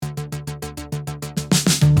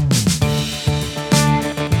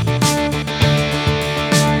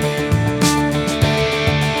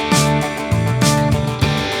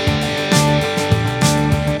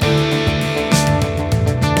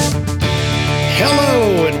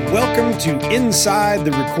Hello and welcome to Inside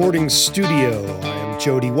the Recording Studio. I am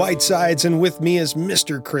Jody Whitesides and with me is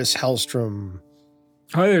Mr. Chris Hellstrom.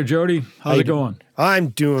 Hi there, Jody. How's it going? I'm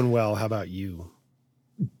doing well. How about you?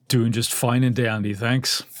 Doing just fine and dandy,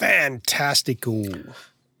 thanks. Fantastical.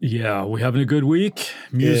 Yeah, we having a good week,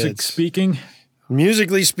 speaking.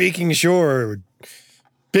 Musically speaking, sure.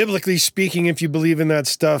 Biblically speaking, if you believe in that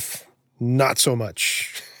stuff, not so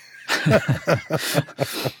much.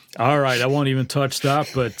 All right, I won't even touch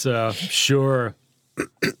that, but sure.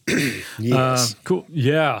 Yes. Cool.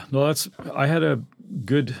 Yeah, no, I had a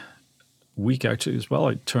good week actually as well.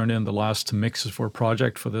 I turned in the last mixes for a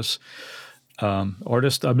project for this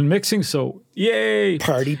artist I've been mixing, so yay!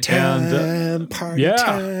 Party time,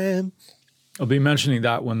 time. I'll be mentioning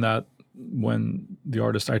that when the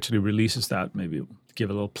artist actually releases that. Maybe give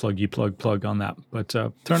a little plug on that. But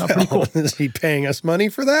turned out pretty cool. Is he paying us money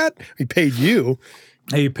for that? He paid you.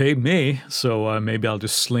 He paid me, so maybe I'll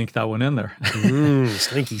just slink that one in there.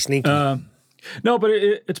 Sneaky. No, but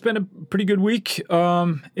it's been a pretty good week.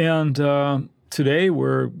 And today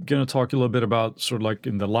we're going to talk a little bit about sort of like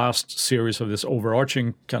in the last series of this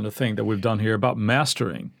overarching kind of thing that we've done here about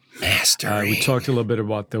mastering. We talked a little bit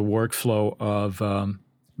about the workflow of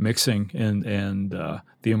mixing and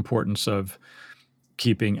the importance of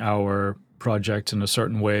keeping our project in a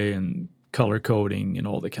certain way and color coding and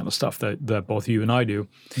all the kind of stuff that both you and I do.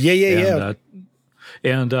 Yeah.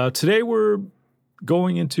 And today we're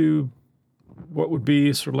going into what would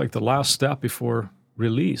be sort of like the last step before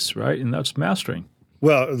release, right? And that's mastering.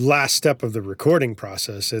 Well, last step of the recording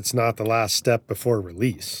process. It's not the last step before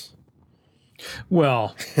release.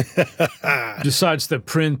 Well, besides the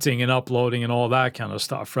printing and uploading and all that kind of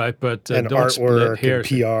stuff, right? But and don't artwork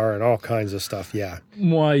split and PR and all kinds of stuff, yeah.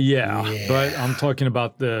 Well, yeah. But I'm talking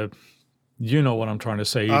about you know what I'm trying to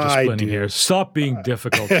say. You're just splitting hairs. Stop being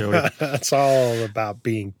difficult, Joey. It's all about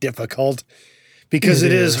being difficult because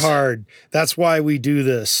it is hard. That's why we do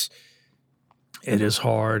this. It is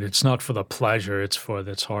hard. It's not for the pleasure. It's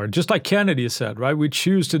hard. Just like Kennedy said, right? We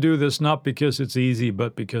choose to do this not because it's easy,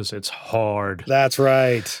 but because it's hard. That's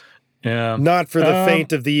right. Yeah. Not for the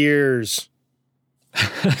faint of the ears.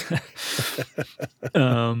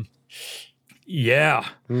 Yeah.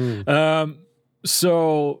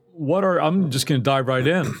 So I'm just going to dive right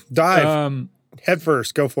in. Dive. Head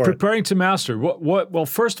first. Go for it. Preparing to master. Well,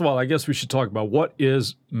 first of all, I guess we should talk about what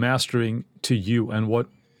is mastering to you and what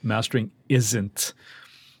mastering isn't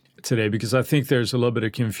today, because I think there's a little bit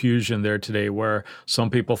of confusion there today where some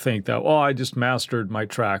people think that, I just mastered my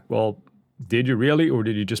track. Well, did you really, or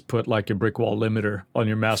did you just put like a brick wall limiter on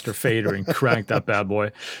your master fader and crank that bad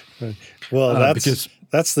boy? Well,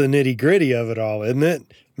 that's the nitty gritty of it all, isn't it?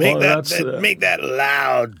 Make that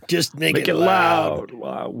loud. Just make it loud.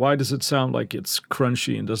 Why does it sound like it's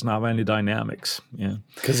crunchy and doesn't have any dynamics? Yeah,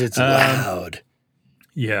 because it's loud.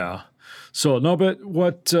 Yeah. So no, but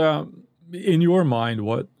what in your mind,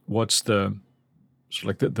 what's the sort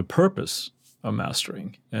of like the purpose of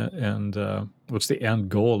mastering, and what's the end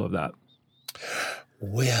goal of that?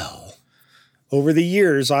 Well, over the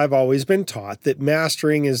years, I've always been taught that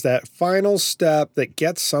mastering is that final step that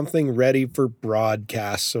gets something ready for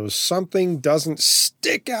broadcast, so something doesn't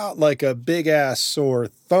stick out like a big ass sore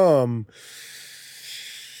thumb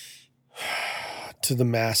to the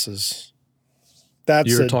masses.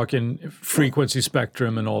 You're talking frequency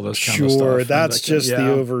spectrum and all this kind of stuff. Sure, that's just the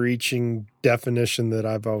overreaching definition that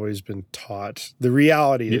I've always been taught. The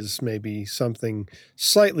reality is maybe something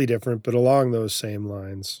slightly different, but along those same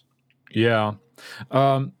lines. Yeah.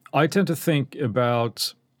 I tend to think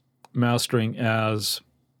about mastering as,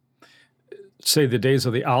 say, the days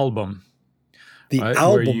of the album. The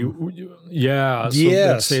album?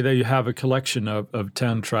 Let's say that you have a collection of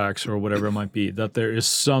 10 tracks or whatever it might be, that there is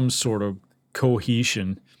some sort of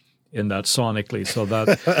cohesion in that sonically, so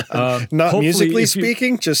that not musically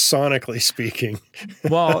speaking, just sonically speaking.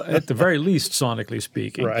 Well, at the very least, sonically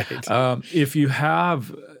speaking, right? If you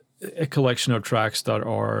have a collection of tracks that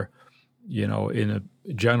are, in a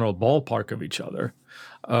general ballpark of each other,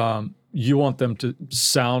 you want them to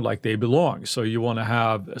sound like they belong. So you want to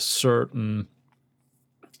have a certain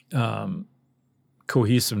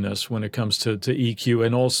cohesiveness when it comes to EQ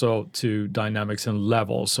and also to dynamics and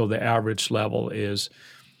level. So the average level is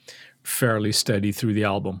fairly steady through the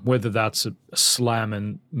album, whether that's a slam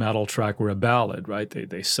and metal track or a ballad, right?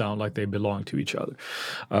 They sound like they belong to each other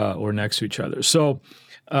or next to each other. So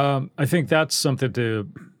I think that's something to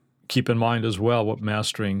keep in mind as well, what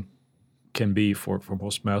mastering can be for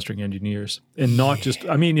most mastering engineers. And not just,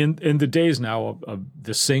 in the days now of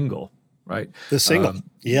the single, right? The single,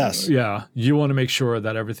 yes. Yeah, you want to make sure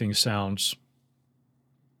that everything sounds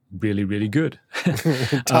really, really good.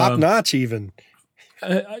 Top notch, even.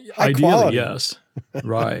 Ideally, quality. yes.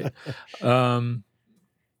 Right.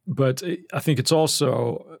 But I think it's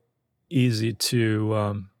also easy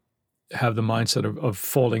to have the mindset of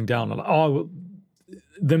falling down. Oh,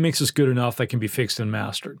 the mix is good enough that can be fixed and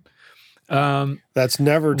mastered. That's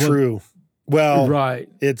never true. Well, right.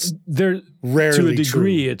 It's there rarely to a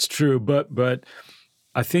degree. true. It's true, but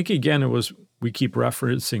I think again we keep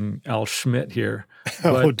referencing Al Schmidt here.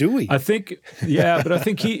 Oh, do we? I think but I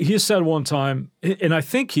think he said one time, and I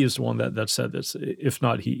think he's the one that said this. If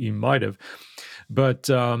not, he might have. But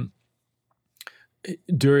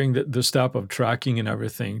during the step of tracking and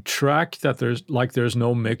everything, track that there's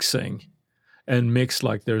no mixing, and mix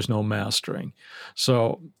like there's no mastering.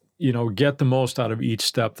 So get the most out of each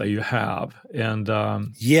step that you have. And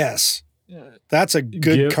yes, that's a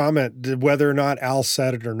good comment, whether or not Al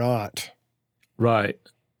said it or not. Right.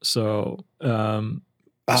 So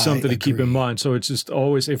something to keep in mind. So it's just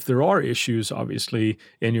always, if there are issues, obviously,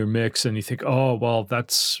 in your mix, and you think, oh, well,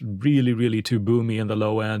 that's really, really too boomy in the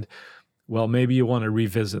low end. Well, maybe you want to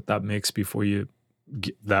revisit that mix before you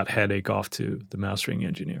get that headache off to the mastering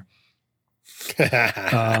engineer.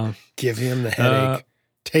 Give him the headache.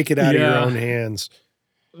 Take it out of your own hands.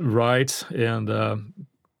 Right. And,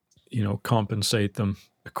 compensate them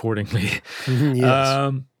accordingly.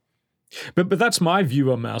 Yes. But that's my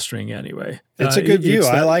view of mastering anyway. It's a good view.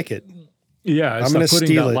 I like it. Yeah. It's I'm going to putting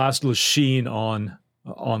steal that it. last little sheen on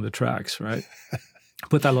the tracks, right?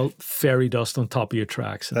 Put that little fairy dust on top of your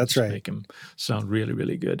tracks. And That's right. Make them sound really,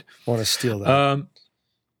 really good. I want to steal that.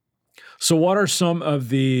 So what are some of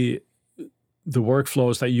the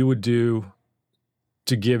workflows that you would do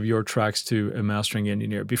to give your tracks to a mastering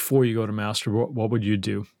engineer before you go to master? What would you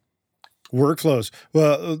do? Workflows.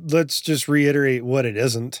 Well, let's just reiterate what it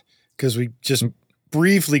isn't, because we just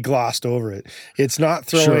briefly glossed over it. It's not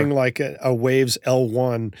throwing like a Waves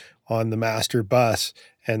L1 on the master bus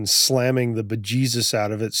and slamming the bejesus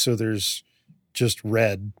out of it so there's just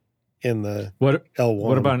red in the L1.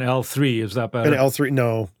 What about an L3? Is that better? An L3,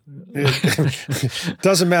 no. It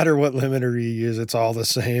doesn't matter what limiter you use, it's all the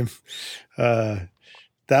same.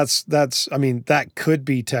 That could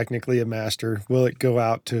be technically a master. Will it go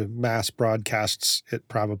out to mass broadcasts? It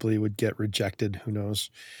probably would get rejected. Who knows?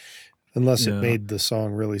 Unless it made the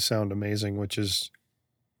song really sound amazing, which is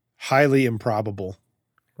highly improbable.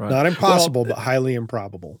 Right. Not impossible, but highly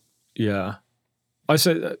improbable. Yeah. I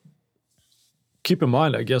say, keep in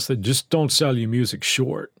mind, I guess, that just don't sell your music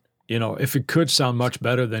short. If it could sound much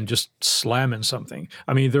better than just slamming something.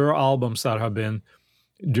 I mean, there are albums that have been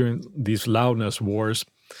during these loudness wars,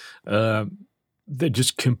 they're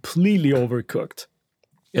just completely overcooked.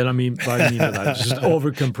 And I mean, by that, just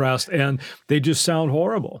overcompressed, and they just sound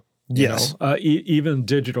horrible. Yes. Even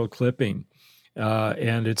digital clipping,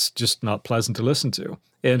 and it's just not pleasant to listen to.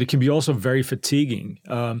 And it can be also very fatiguing.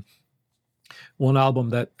 One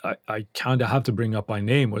album that I kind of have to bring up by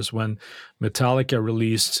name was when Metallica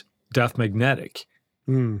released Death Magnetic.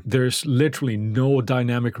 There's literally no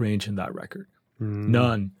dynamic range in that record.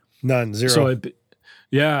 None, zero. So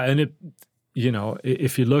and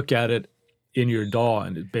if you look at it in your DAW,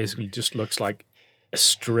 and it basically just looks like a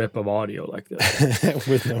strip of audio like this.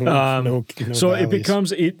 With no so valleys. It becomes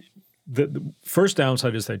the first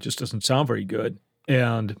downside is that it just doesn't sound very good.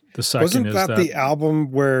 And the second Wasn't that the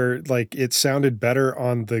album where like it sounded better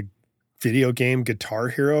on the video game Guitar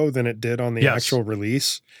Hero than it did on the actual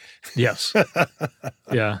release? Yes.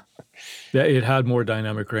 Yeah, it had more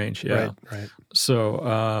dynamic range. Yeah. Right. So,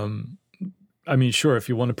 I mean, sure, if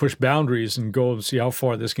you want to push boundaries and go see how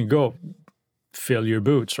far this can go, fill your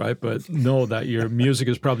boots, right? But know that your music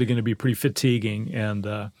is probably going to be pretty fatiguing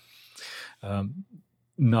and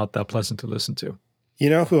not that pleasant to listen to.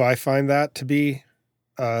 You know who I find that to be?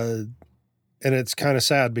 And it's kind of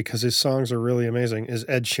sad because his songs are really amazing, is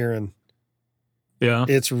Ed Sheeran. Yeah.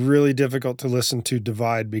 It's really difficult to listen to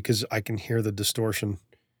Divide because I can hear the distortion.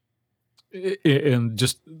 And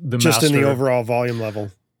just in the overall volume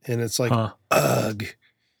level. And it's like, ugh.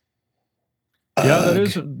 Yeah,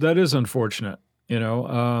 that is unfortunate.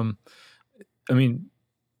 I mean,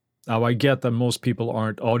 now I get that most people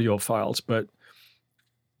aren't audiophiles, but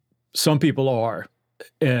some people are.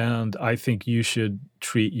 And I think you should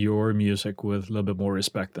treat your music with a little bit more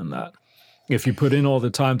respect than that. If you put in all the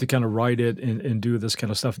time to kind of write it and do this kind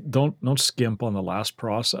of stuff, don't skimp on the last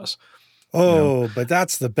process. Oh, but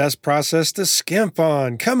that's the best process to skimp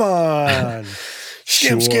on. Come on.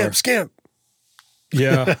 Skimp.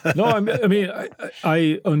 Yeah. No, I mean,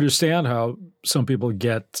 I understand how some people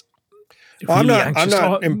get really I'm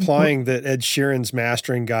not implying that Ed Sheeran's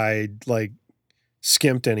mastering guy like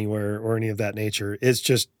skimped anywhere or any of that nature. It's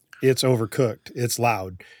just it's overcooked. It's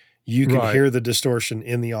loud. You can Right. hear the distortion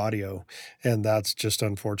in the audio, and that's just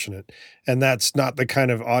unfortunate. And that's not the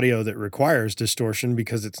kind of audio that requires distortion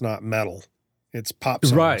because it's not metal. It's pop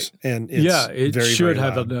songs, Right. and it's Yeah, it very, should very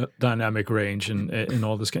have loud. a dynamic range and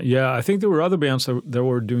all this kind. Yeah, I think there were other bands that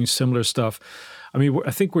were doing similar stuff. I mean,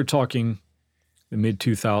 I think we're talking the mid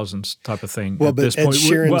 2000s type of thing Well, at but this Ed point.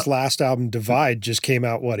 Sheeran's last album, Divide, just came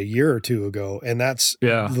out, what, a year or two ago. And that's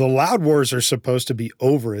Yeah. the Loud Wars are supposed to be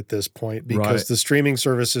over at this point because Right. the streaming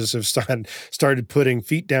services have started putting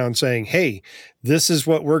feet down saying, hey, this is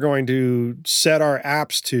what we're going to set our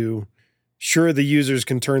apps to. Sure, the users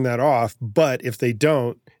can turn that off, but if they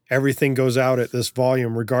don't, everything goes out at this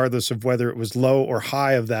volume, regardless of whether it was low or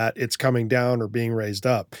high of that, it's coming down or being raised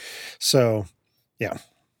up. So, yeah.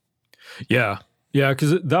 Yeah. Yeah,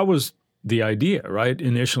 because that was the idea, right?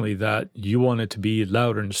 Initially, that you want it to be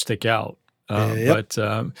louder and stick out. Yep. But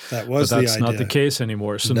That was the that's not the idea. case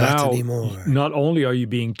anymore. So Not now, anymore. not only are you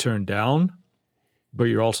being turned down, but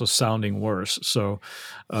you're also sounding worse. So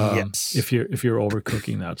Yes. if you're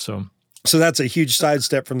overcooking that, So that's a huge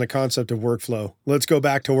sidestep from the concept of workflow. Let's go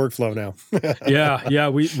back to workflow now. yeah,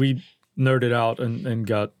 we nerded out and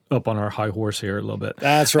got up on our high horse here a little bit.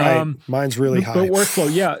 That's right. Mine's really high. But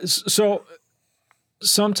workflow, yeah. So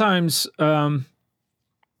sometimes I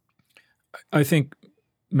think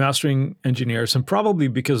mastering engineers, and probably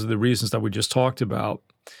because of the reasons that we just talked about,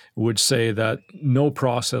 would say that no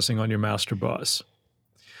processing on your master bus.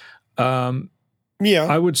 Yeah.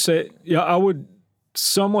 I would say, I would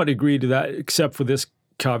somewhat agree to that, except for this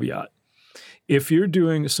caveat. If you're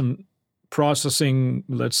doing some processing,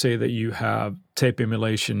 let's say that you have tape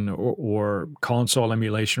emulation or console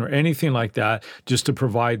emulation or anything like that, just to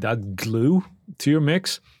provide that glue to your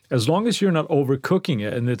mix, as long as you're not overcooking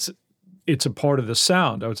it and it's a part of the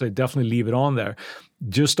sound, I would say definitely leave it on there.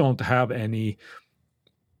 Just don't have any,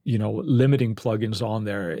 limiting plugins on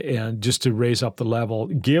there, and just to raise up the level,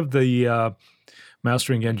 give the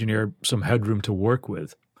mastering engineer some headroom to work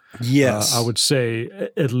with. Yes. I would say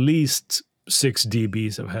at least 6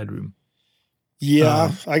 dBs of headroom.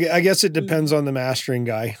 Yeah. I guess it depends on the mastering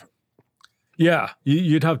guy. Yeah.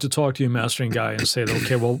 You'd have to talk to your mastering guy and say,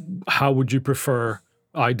 okay, well, how would you prefer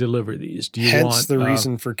I deliver these? Do you Hence want the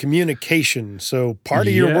reason for communication. So part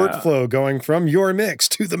of your workflow going from your mix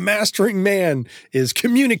to the mastering man is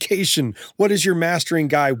communication. What does your mastering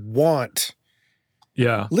guy want?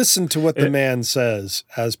 Yeah. Listen to what the man says,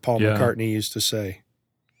 as Paul McCartney used to say.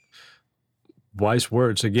 Wise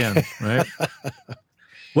words again, right?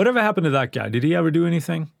 Whatever happened to that guy? Did he ever do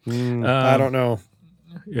anything? I don't know.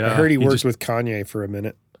 Yeah, I heard he worked with Kanye for a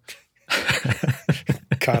minute.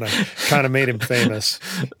 kind of made him famous.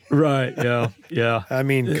 Right. Yeah. I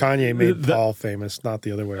mean, Kanye made Paul famous, not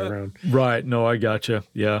the other way around. Right. No, I gotcha.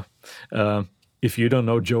 Yeah. If you don't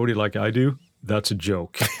know Jody like I do, that's a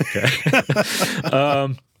joke. Okay.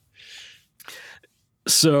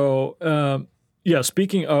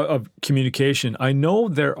 Speaking of communication, I know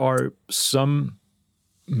there are some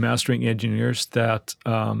mastering engineers that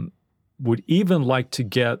would even like to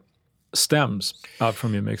get stems out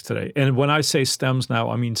from your mix today. And when I say stems now,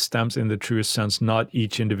 I mean stems in the truest sense, not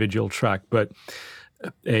each individual track, but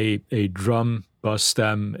a drum bus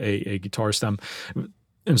stem, a guitar stem,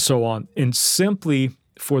 and so on. And simply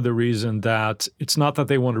for the reason that it's not that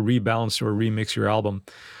they want to rebalance or remix your album,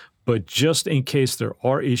 but just in case there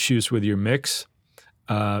are issues with your mix,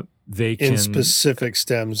 they can... In specific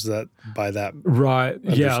stems that by that... Right.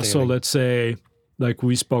 Yeah. So let's say, like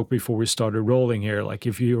we spoke before we started rolling here, like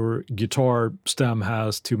if your guitar stem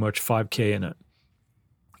has too much 5K in it,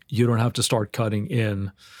 you don't have to start cutting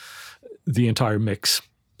in the entire mix.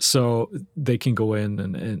 So they can go in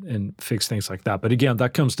and fix things like that. But again,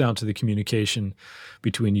 that comes down to the communication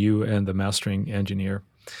between you and the mastering engineer.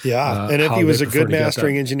 Yeah. And if he was a good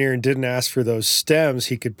mastering engineer and didn't ask for those stems,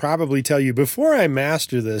 he could probably tell you, before I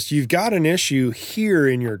master this, you've got an issue here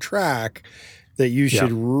in your track that you should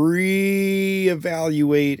reevaluate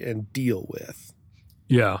and deal with.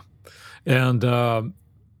 Yeah. And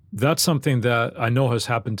that's something that I know has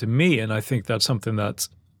happened to me. And I think that's something that's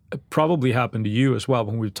probably happened to you as well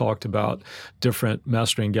when we've talked about different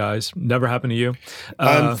mastering guys. Never happened to you?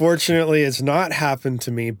 Unfortunately, it's not happened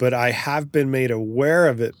to me, but I have been made aware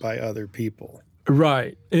of it by other people.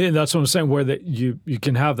 Right. And that's what I'm saying, where that you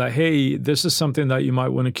can have that, hey, this is something that you might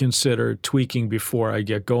want to consider tweaking before I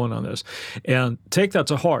get going on this. And take that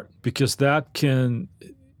to heart, because that can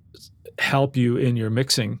help you in your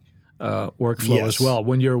mixing workflow as well.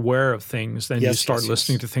 When you're aware of things, then you start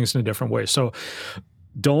listening to things in a different way. So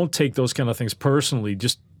don't take those kind of things personally.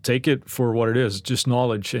 Just take it for what it is, just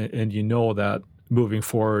knowledge, and you know that moving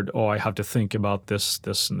forward, I have to think about this,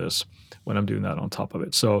 this, and this when I'm doing that on top of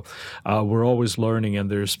it. So we're always learning,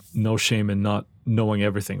 and there's no shame in not knowing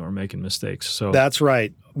everything or making mistakes. So that's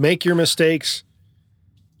right. Make your mistakes,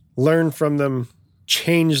 learn from them,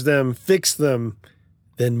 change them, fix them,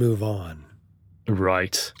 then move on.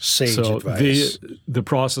 Right. Sage so advice. The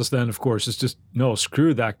process then, of course, is just, no,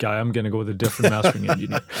 screw that guy. I'm going to go with a different mastering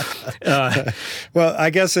engineer. Well, I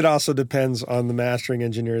guess it also depends on the mastering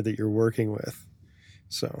engineer that you're working with.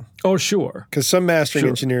 So. Oh, sure. Because some mastering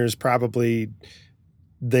engineers probably,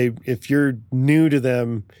 if you're new to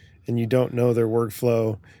them and you don't know their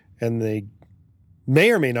workflow, and they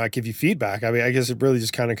may or may not give you feedback. I mean, I guess it really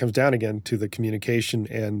just kind of comes down again to the communication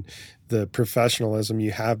and the professionalism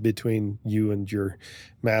you have between you and your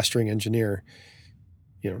mastering engineer.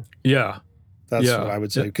 Yeah. That's what I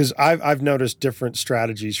would say. Because I've noticed different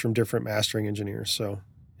strategies from different mastering engineers. So,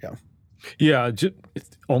 yeah. Yeah, it's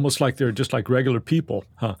almost like they're just like regular people,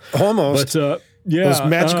 huh? Almost. But those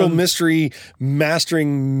magical mystery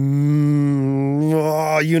mastering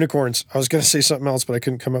unicorns. I was going to say something else, but I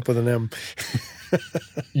couldn't come up with an M.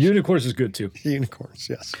 Unicorns is good too. Unicorns,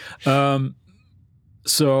 yes.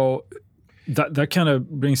 So that kind of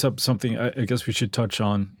brings up something I guess we should touch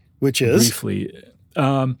on, which is briefly.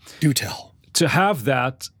 Do tell. To have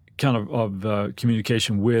that kind of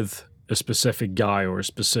communication with a specific guy or a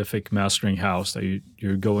specific mastering house that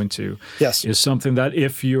you're going to, yes, is something that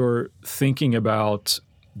if you're thinking about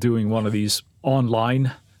doing one of these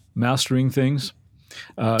online mastering things,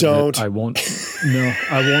 don't. I won't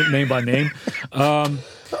name by name.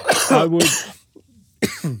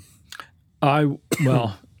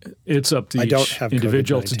 It's up to each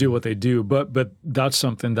individual to do what they do, but that's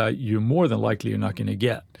something that you more than likely you're not going to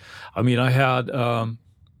get. I mean, I had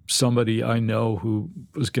somebody I know who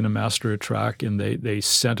was going to master a track, and they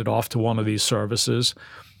sent it off to one of these services,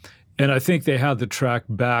 and I think they had the track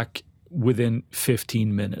back within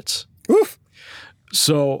 15 minutes. Oof.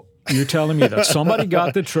 So you're telling me that somebody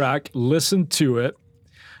got the track, listened to it,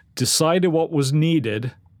 decided what was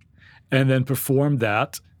needed, and then performed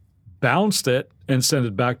that, bounced it, and sent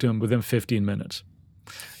it back to him within 15 minutes.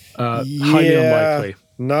 Highly unlikely.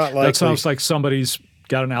 Not likely. That sounds like somebody's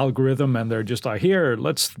got an algorithm and they're just like, here,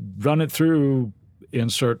 let's run it through,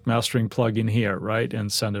 insert mastering plugin here, right?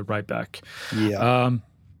 And send it right back. Yeah,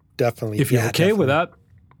 definitely. If you're okay with that,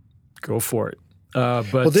 go for it.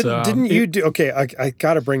 But didn't you do? Okay, I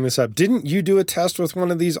got to bring this up. Didn't you do a test with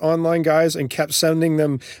one of these online guys and kept sending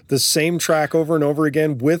them the same track over and over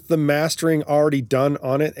again with the mastering already done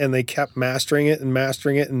on it, and they kept mastering it and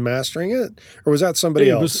mastering it and mastering it? Or was that somebody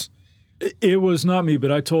else? It was not me,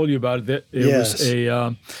 but I told you about it. It was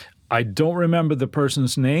a. I don't remember the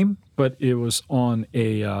person's name, but it was on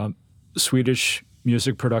a Swedish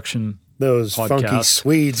music production. Those podcast. Funky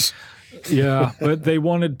Swedes. Yeah, but they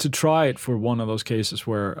wanted to try it for one of those cases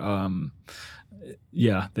where,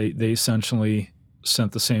 they essentially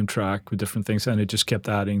sent the same track with different things, and it just kept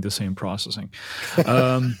adding the same processing.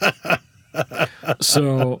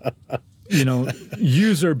 So,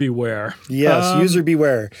 user beware. Yes, user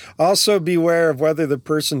beware. Also beware of whether the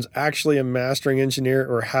person's actually a mastering engineer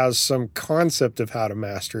or has some concept of how to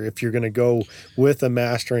master if you're going to go with a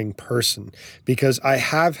mastering person. Because I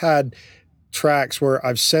have had tracks where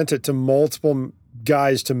I've sent it to multiple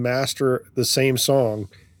guys to master the same song.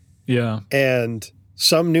 Yeah. And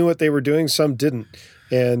some knew what they were doing, some didn't.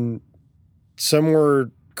 And some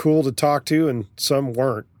were cool to talk to and some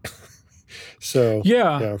weren't. So,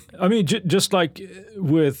 yeah. I mean, just like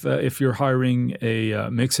with if you're hiring a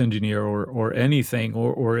mix engineer or anything,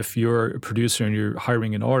 or if you're a producer and you're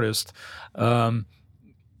hiring an artist,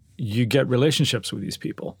 you get relationships with these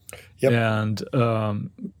people. Yep. And the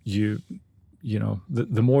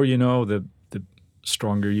more you know, the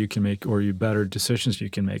stronger you can make, or you better decisions you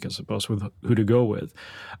can make, I suppose, with who to go with.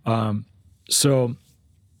 So,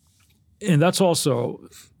 and that's also,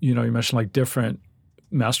 you mentioned like different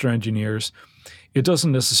master engineers. It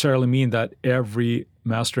doesn't necessarily mean that every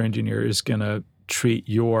master engineer is going to treat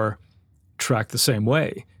your track the same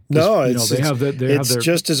way. No, it's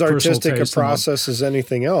just as artistic a process as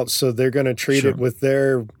anything else. So they're going to treat it with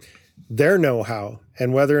their know-how,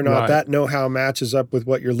 and whether or not that know-how matches up with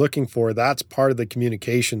what you're looking for, that's part of the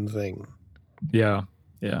communication thing. Yeah.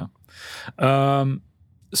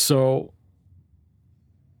 So,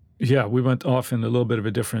 we went off in a little bit of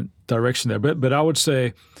a different direction there, but I would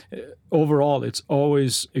say overall, it's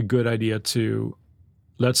always a good idea to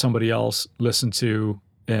let somebody else listen to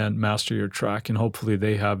and master your track, and hopefully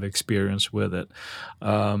they have experience with it.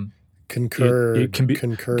 Concur. It can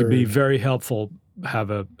be very helpful.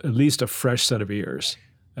 Have at least a fresh set of ears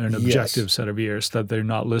and an objective set of ears, that they're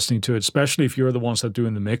not listening to it, especially if you're the ones that are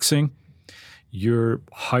doing the mixing. You're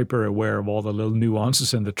hyper aware of all the little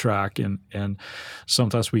nuances in the track, and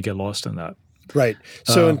sometimes we get lost in that. Right.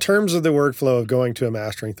 So in terms of the workflow of going to a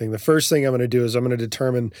mastering thing, the first thing I'm going to do is I'm going to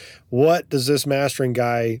determine, what does this mastering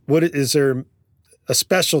guy, what is there a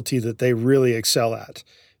specialty that they really excel at?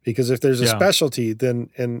 Because if there's a specialty, then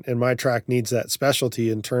and my track needs that specialty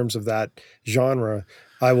in terms of that genre,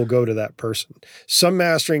 I will go to that person. Some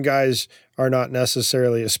mastering guys are not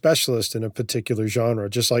necessarily a specialist in a particular genre,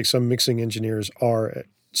 just like some mixing engineers are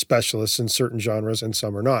specialists in certain genres and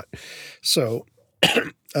some are not. So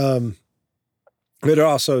it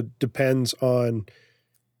also depends on,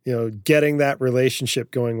 getting that relationship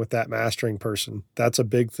going with that mastering person. That's a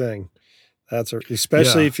big thing.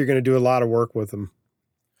 Especially if you're going to do a lot of work with them.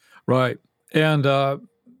 Right. And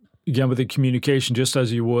again, with the communication, just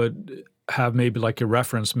as you would have maybe like a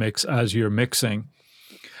reference mix as you're mixing,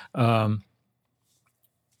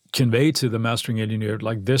 convey to the mastering engineer,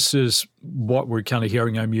 like, this is what we're kind of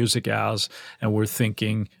hearing our music as, and we're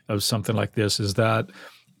thinking of something like this. Is that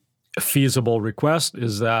a feasible request?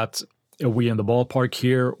 Is that, are we in the ballpark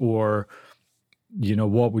here? Or,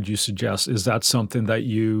 what would you suggest? Is that something that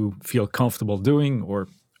you feel comfortable doing, or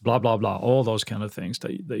blah, blah, blah, all those kind of things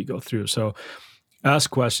that you go through. So ask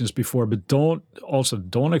questions before, but don't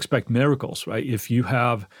expect miracles, right? If you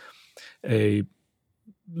have a,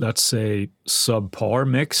 let's say, subpar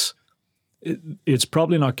mix, it's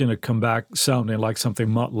probably not going to come back sounding like something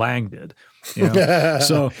Mutt Lange did.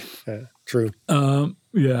 So true.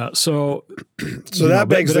 So that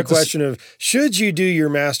begs the question of, should you do your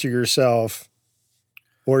master yourself,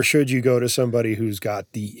 or should you go to somebody who's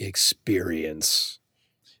got the experience?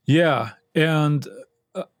 Yeah. And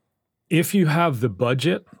if you have the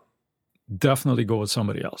budget, definitely go with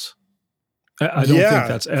somebody else. I don't think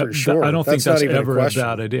that's for sure. I don't think that's ever a question.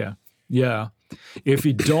 bad idea. Yeah. If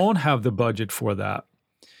you don't have the budget for that,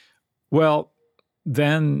 well,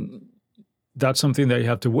 then that's something that you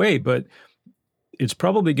have to weigh, but it's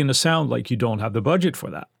probably going to sound like you don't have the budget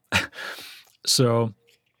for that. So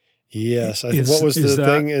yes, I think what was the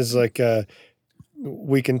thing is like,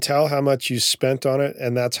 we can tell how much you spent on it,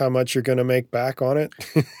 and that's how much you're going to make back on it.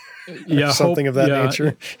 Something of that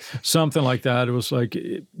nature. Something like that. It was like,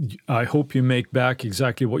 I hope you make back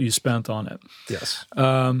exactly what you spent on it. Yes.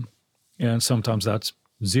 And sometimes that's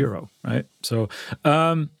zero, right? So,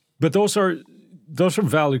 but those are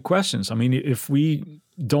valid questions. I mean, if we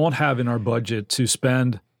don't have in our budget to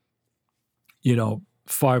spend,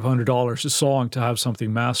 $500 a song to have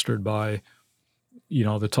something mastered by,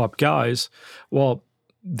 the top guys, well,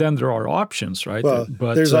 then there are options, right? Well,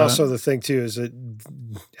 but there's also the thing too, is that,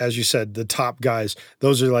 as you said, the top guys,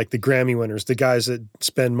 those are like the Grammy winners, the guys that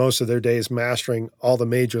spend most of their days mastering all the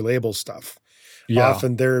major label stuff. Yeah.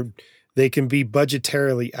 Often they can be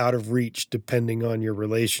budgetarily out of reach depending on your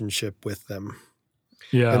relationship with them.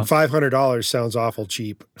 Yeah. And $500 sounds awful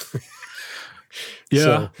cheap. Yeah.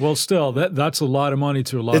 So, well, still, that's a lot of money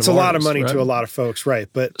to a lot of artists. It's a lot of money to a lot of folks, right?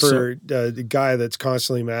 But for the guy that's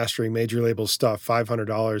constantly mastering major label stuff,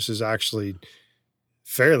 $500 is actually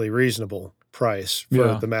fairly reasonable price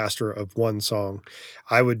for the master of one song.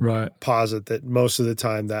 I would posit that most of the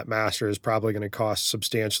time that master is probably going to cost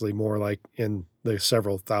substantially more, like in the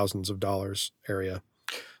several thousands of dollars area.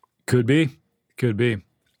 Could be.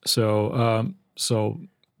 So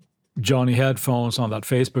Johnny Headphones on that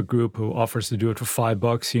Facebook group who offers to do it for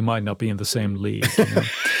 $5, he might not be in the same league.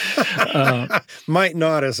 Might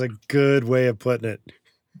not is a good way of putting it.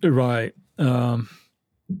 Right.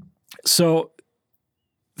 So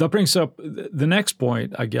that brings up the next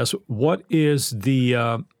point, I guess. What is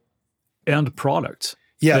the end product?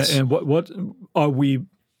 Yes. And what are we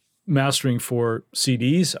mastering for?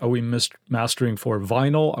 CDs? Are we mastering for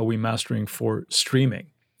vinyl? Are we mastering for streaming?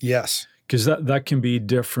 Yes. Because that can be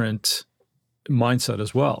different mindset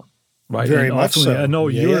as well, right? Very much so. I know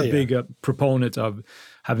you're a big proponent of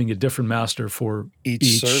having a different master for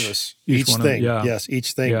each service, each thing. Yes,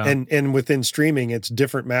 each thing. Yeah. And within streaming, it's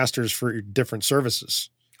different masters for different services.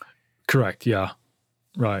 Correct. Yeah.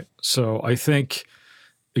 Right. So I think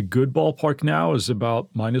a good ballpark now is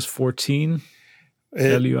about -14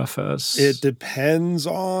 LUFS. It depends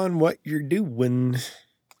on what you're doing.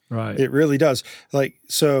 Right. It really does.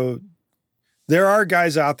 So there are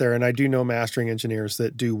guys out there, and I do know mastering engineers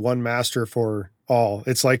that do one master for all.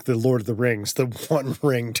 It's like the Lord of the Rings, the one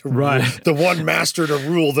ring to rule, the one master to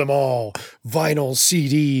rule them all. Vinyl,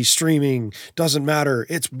 CD, streaming, doesn't matter.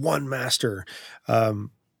 It's one master.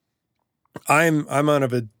 I'm on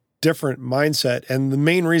a different mindset, and the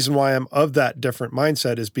main reason why I'm of that different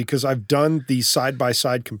mindset is because I've done these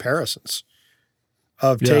side-by-side comparisons.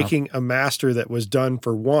 of Yeah. taking a master that was done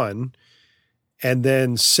for one and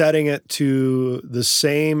then setting it to the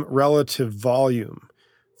same relative volume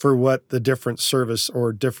for what the different service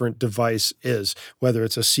or different device is, whether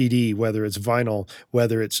it's a CD, whether it's vinyl,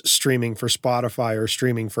 whether it's streaming for Spotify or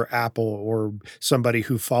streaming for Apple, or somebody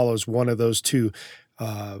who follows one of those two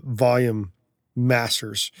volume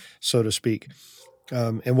masters, so to speak.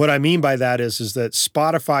 And what I mean by that is that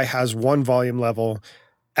Spotify has one volume level,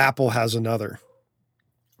 Apple has another.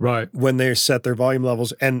 Right. When they set their volume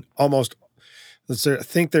levels, and almost, I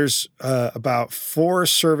think there's about 4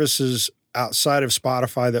 services outside of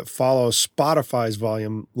Spotify that follow Spotify's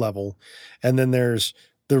volume level. And then there's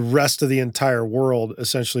the rest of the entire world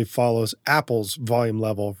essentially follows Apple's volume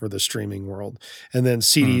level for the streaming world. And then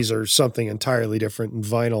CDs are something entirely different, and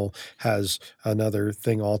vinyl has another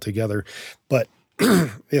thing altogether. But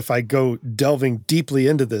if I go delving deeply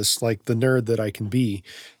into this, like the nerd that I can be,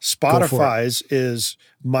 Spotify's is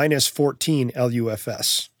minus 14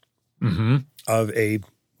 LUFS of a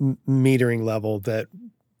metering level that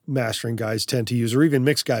mastering guys tend to use, or even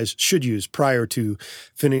mix guys should use prior to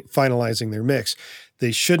finalizing their mix.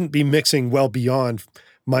 They shouldn't be mixing well beyond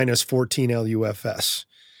minus 14 LUFS.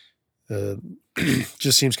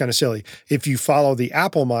 Just seems kind of silly. If you follow the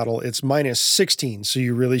Apple model, it's minus 16. So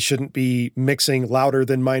you really shouldn't be mixing louder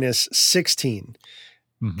than minus 16.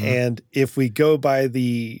 And if we go by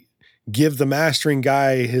the give the mastering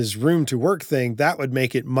guy his room to work thing, that would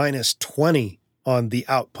make it minus 20 on the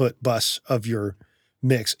output bus of your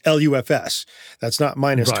mix, LUFS. That's not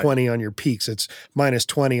minus 20 on your peaks. It's minus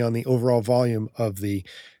 20 on the overall volume of the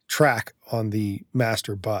track on the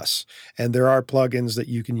master bus. And there are plugins that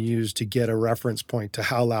you can use to get a reference point to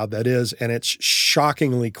how loud that is. And it's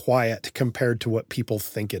shockingly quiet compared to what people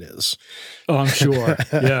think it is. Oh, I'm sure.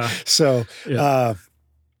 Yeah. So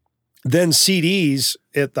then CDs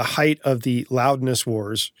at the height of the loudness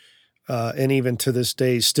wars, and even to this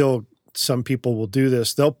day, still some people will do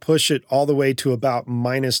this. They'll push it all the way to about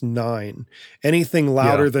minus 9. Anything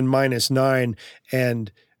louder than minus 9,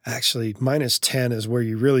 and actually minus 10 is where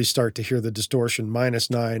you really start to hear the distortion. Minus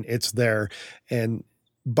 9, it's there. And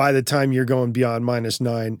by the time you're going beyond minus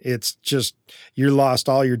 9, it's just, you're lost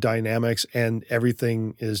all your dynamics and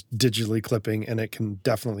everything is digitally clipping, and it can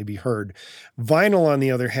definitely be heard. Vinyl, on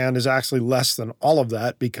the other hand, is actually less than all of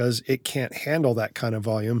that because it can't handle that kind of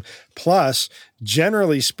volume. Plus,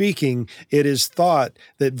 generally speaking, it is thought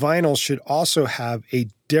that vinyl should also have a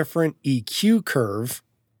different EQ curve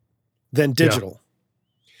than digital.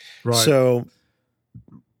 Right. So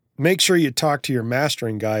make sure you talk to your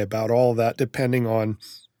mastering guy about all of that, depending on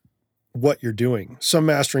what you're doing. Some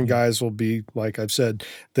mastering guys will be, like I've said,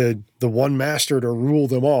 the one master to rule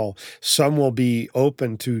them all. Some will be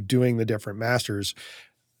open to doing the different masters.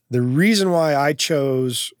 The reason why I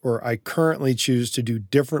chose, or I currently choose to do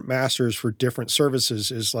different masters for different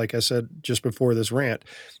services is, like I said just before this rant,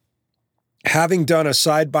 having done a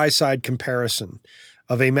side-by-side comparison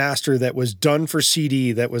of a master that was done for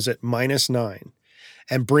CD that was at minus 9,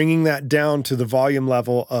 and bringing that down to the volume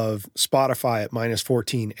level of Spotify at minus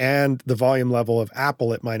 14 and the volume level of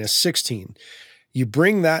Apple at minus 16. You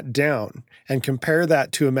bring that down and compare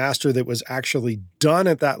that to a master that was actually done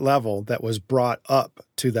at that level, that was brought up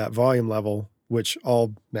to that volume level, which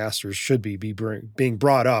all masters should be being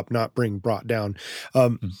brought up, not brought down.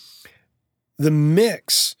 The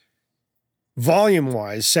mix,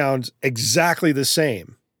 volume-wise, sounds exactly the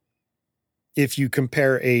same. If you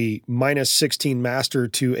compare a minus 16 master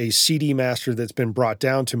to a CD master that's been brought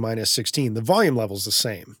down to minus 16, the volume level is the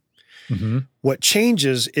same. What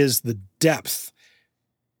changes is the depth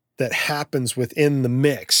that happens within the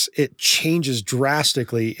mix. It changes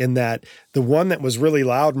drastically in that the one that was really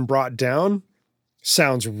loud and brought down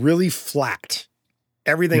sounds really flat.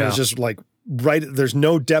 Everything is just like right. There's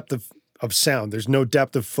no depth of sound. There's no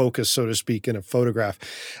depth of focus, so to speak, in a photograph,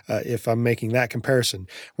 if I'm making that comparison.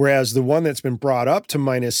 Whereas the one that's been brought up to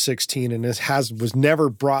minus 16 and was never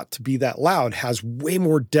brought to be that loud has way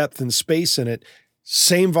more depth and space in it.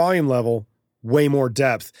 Same volume level, way more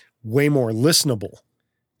depth, way more listenable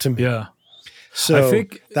to me. Yeah. So I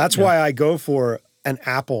think that's why I go for an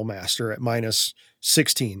Apple master at minus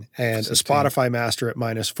 16 and a Spotify master at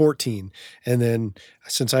minus 14. And then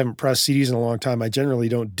since I haven't pressed CDs in a long time, I generally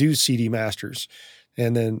don't do CD masters.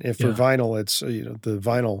 And then if for vinyl, it's, the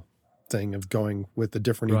vinyl thing of going with the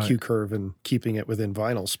different EQ curve and keeping it within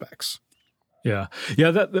vinyl specs. Yeah.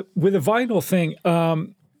 Yeah. With the vinyl thing,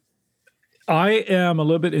 I am a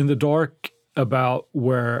little bit in the dark about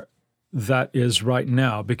where that is right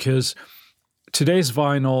now, because today's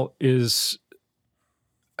vinyl is,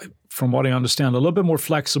 from what I understand, a little bit more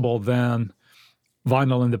flexible than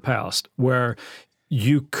vinyl in the past, where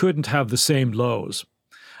you couldn't have the same lows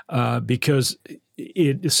because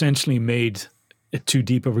it essentially made it too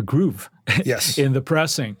deep of a groove Yes. in the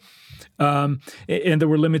pressing. And there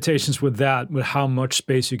were limitations with that, with how much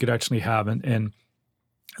space you could actually have. And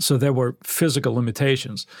so there were physical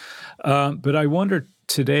limitations. But I wonder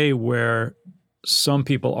today, where some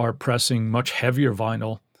people are pressing much heavier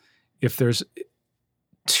vinyl, if there's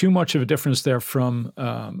too much of a difference there from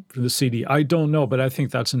the CD. I don't know, but I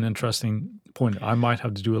think that's an interesting point. I might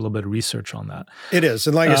have to do a little bit of research on that. It is.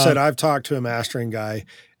 And like I said, I've talked to a mastering guy,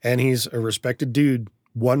 and he's a respected dude,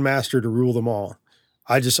 one master to rule them all.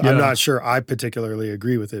 I'm not sure I particularly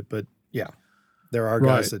agree with it, but yeah, there are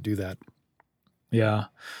guys that do that. Yeah.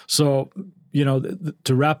 So,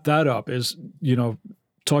 to wrap that up is,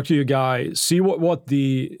 talk to your guy, see what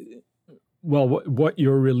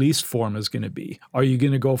your release form is going to be. Are you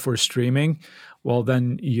going to go for streaming? Well,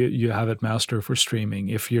 then you have it master for streaming.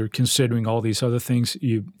 If you're considering all these other things,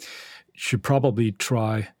 you should probably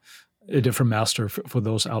try a different master for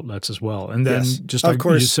those outlets as well. And then just like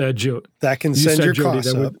you said, Joe, that can send your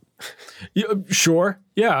costs up. Sure.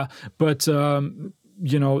 Yeah. But,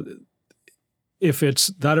 if it's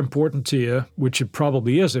that important to you, which it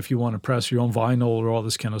probably is if you want to press your own vinyl or all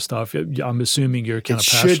this kind of stuff, I'm assuming you're kind of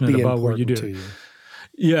passionate about what you do.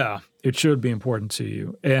 Yeah, it should be important to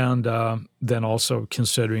you. And then also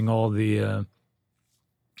considering all the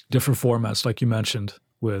different formats, like you mentioned,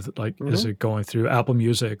 with is it going through Apple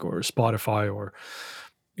Music or Spotify, or,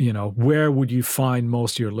 where would you find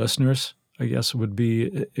most of your listeners? I guess would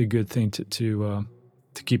be a good thing to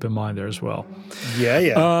keep in mind there as well.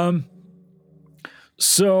 Yeah.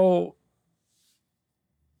 So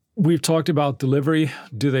we've talked about delivery.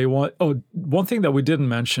 Do they want? Oh, one thing that we didn't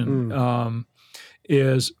mention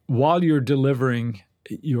is while you're delivering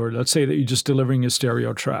let's say that you're just delivering a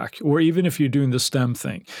stereo track, or even if you're doing the stem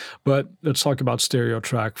thing, but let's talk about stereo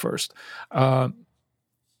track first.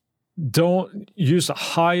 Don't use the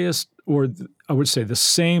highest, or I would say the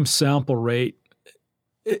same sample rate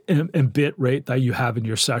and bit rate that you have in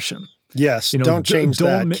your session. Yes, don't change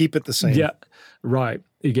that. Keep it the same. Yeah, right.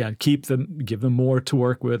 Again, give them more to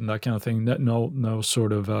work with and that kind of thing. No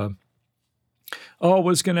sort of,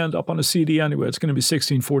 it's going to end up on a CD anyway. It's going to be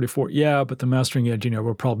 1644. Yeah, but the mastering engineer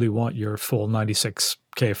will probably want your full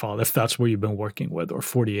 96K file if that's what you've been working with, or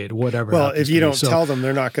 48, or whatever. Well, if you don't tell them,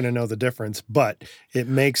 they're not going to know the difference. But it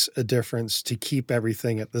makes a difference to keep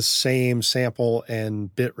everything at the same sample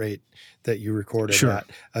and bit rate that you recorded at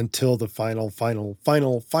until the final,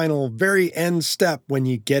 very end step when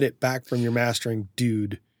you get it back from your mastering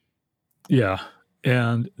dude. Yeah.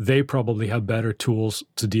 And they probably have better tools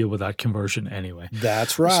to deal with that conversion anyway.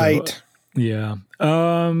 That's right. So, yeah.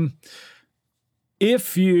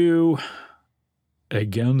 If you,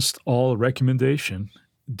 against all recommendation,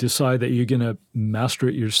 decide that you're going to master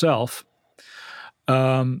it yourself,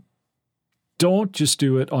 don't just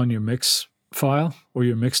do it on your mix file or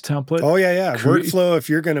your mix template. Oh, yeah. Workflow, if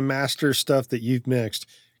you're going to master stuff that you've mixed,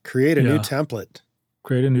 create a new template.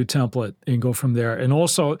 Create a new template and go from there. And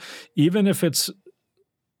also, even if it's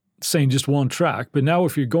saying just one track, but now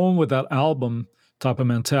if you're going with that album type of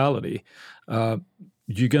mentality,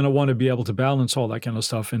 you're going to want to be able to balance all that kind of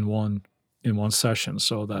stuff in one session,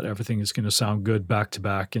 so that everything is going to sound good back to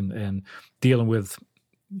back, and dealing with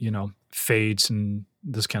fades and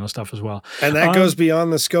this kind of stuff as well. And that goes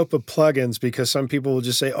beyond the scope of plugins, because some people will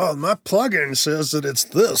just say, oh, my plugin says that it's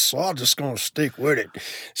this, so I'm just going to stick with it.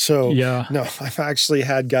 So no, I've actually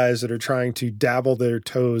had guys that are trying to dabble their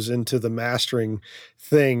toes into the mastering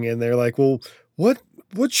thing, and they're like, well, what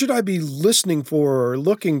should I be listening for or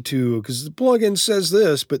looking to? Because the plugin says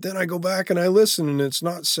this, but then I go back and I listen and it's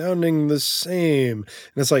not sounding the same.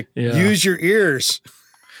 And it's like, use your ears.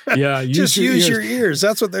 Yeah, just use your ears.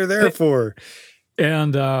 That's what they're there for.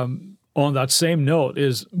 And on that same note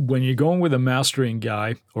is when you're going with a mastering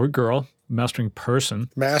guy or girl, mastering person.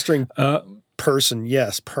 Person,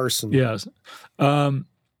 yes, person. Yes.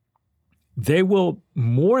 They will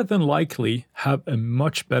more than likely have a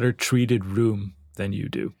much better treated room than you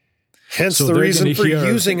do. Hence the reason for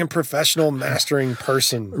using a professional mastering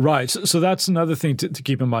person. Right. So that's another thing to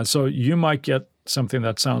keep in mind. So you might get something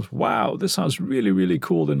that sounds, wow, this sounds really, really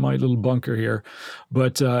cool in my little bunker here,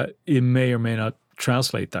 but it may or may not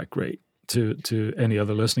translate that great to any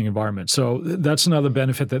other listening environment. So that's another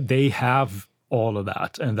benefit, that they have all of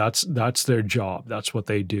that, and that's their job. That's what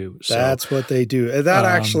they do. So, that's what they do. That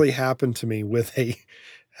actually happened to me with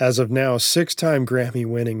as of now, 6-time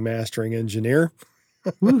Grammy-winning mastering engineer.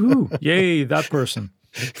 Woohoo! Yay, that person.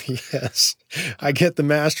 Yes. I get the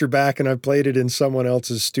master back and I played it in someone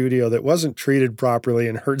else's studio that wasn't treated properly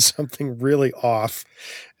and heard something really off.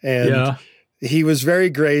 And he was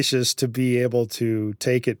very gracious to be able to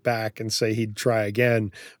take it back and say he'd try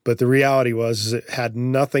again. But the reality was it had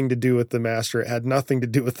nothing to do with the master. It had nothing to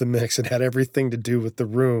do with the mix. It had everything to do with the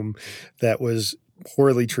room that was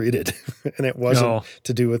poorly treated. And it wasn't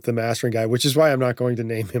to do with the mastering guy, which is why I'm not going to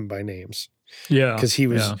name him by names. Yeah. Because he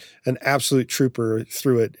was an absolute trooper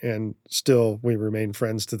through it. And still we remain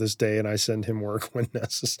friends to this day. And I send him work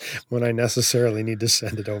when I necessarily need to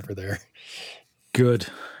send it over there. Good.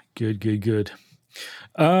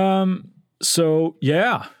 So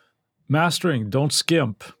yeah, mastering, don't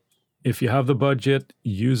skimp. If you have the budget,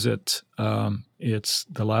 use it. It's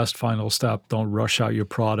the last final step. Don't rush out your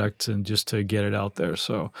product and just to get it out there.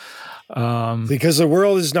 So, because the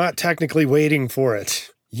world is not technically waiting for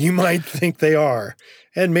it. You might think they are.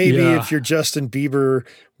 And maybe if you're Justin Bieber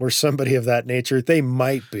or somebody of that nature, they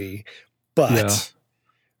might be, but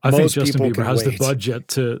I think Justin Bieber has the budget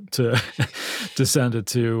to to send it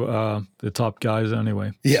to the top guys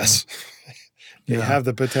anyway. Yes. So, they have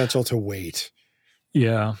the potential to wait.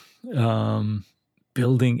 Yeah.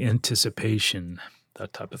 Building anticipation,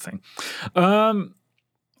 that type of thing.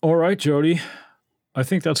 All right, Jody. I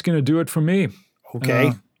think that's going to do it for me.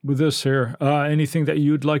 Okay. With this here. Anything that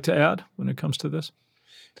you'd like to add when it comes to this?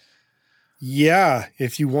 Yeah,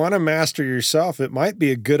 if you want to master yourself, it might be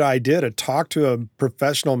a good idea to talk to a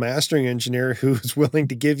professional mastering engineer who's willing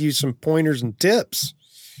to give you some pointers and tips.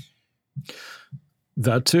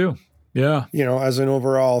 That too. Yeah. As an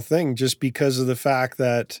overall thing, just because of the fact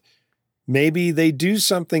that maybe they do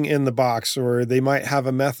something in the box, or they might have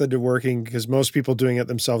a method of working, because most people doing it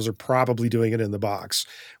themselves are probably doing it in the box.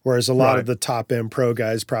 Whereas a lot of the top end pro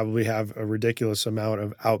guys probably have a ridiculous amount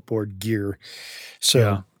of outboard gear.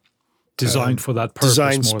 So designed for that purpose.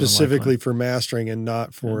 Designed specifically for mastering and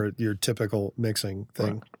not for your typical mixing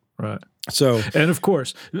thing. Right. So, and of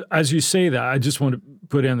course, as you say that, I just want to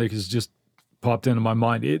put in there because it just popped into my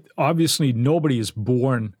mind. Obviously, nobody is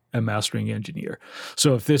born a mastering engineer.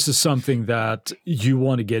 So if this is something that you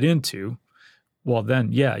want to get into, well,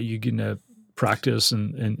 then, you're going to practice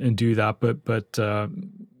and do that. But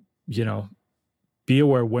be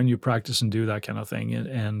aware when you practice and do that kind of thing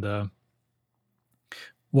and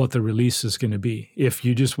what the release is going to be. If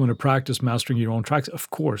you just want to practice mastering your own tracks, of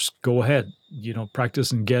course, go ahead,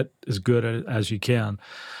 practice and get as good as you can.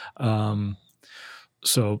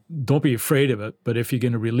 So don't be afraid of it. But if you're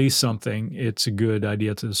going to release something, it's a good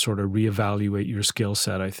idea to sort of reevaluate your skill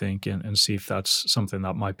set, I think, and see if that's something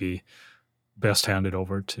that might be best handed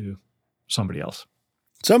over to somebody else.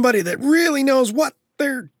 Somebody that really knows what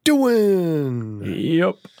they're doing.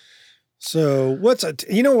 Yep. So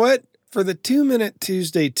you know what? For the 2-Minute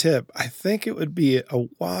Tuesday tip, I think it would be a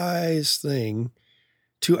wise thing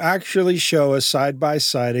to actually show a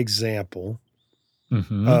side-by-side example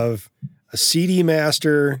of a CD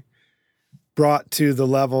master brought to the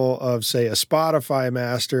level of, say, a Spotify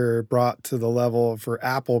master brought to the level for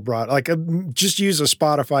Apple just use a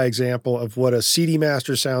Spotify example of what a CD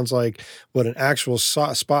master sounds like, what an actual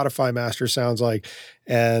Spotify master sounds like,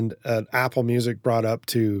 and an Apple Music brought up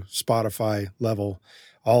to Spotify level,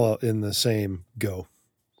 all in the same go.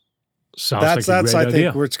 That's I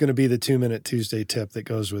think where it's going to be the 2-Minute Tuesday tip that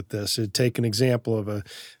goes with this. It'd take an example of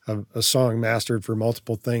a song mastered for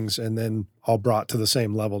multiple things and then all brought to the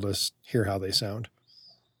same level to hear how they sound.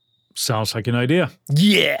 Sounds like an idea.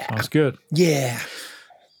 Yeah. Sounds good. Yeah.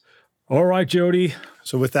 All right, Jody.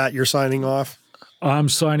 So with that, you're signing off? I'm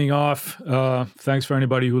signing off. Thanks for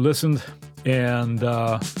anybody who listened. And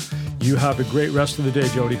you have a great rest of the day,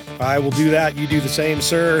 Jody. I will do that. You do the same,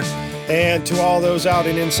 sir. And to all those out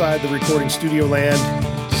and inside the recording studio land,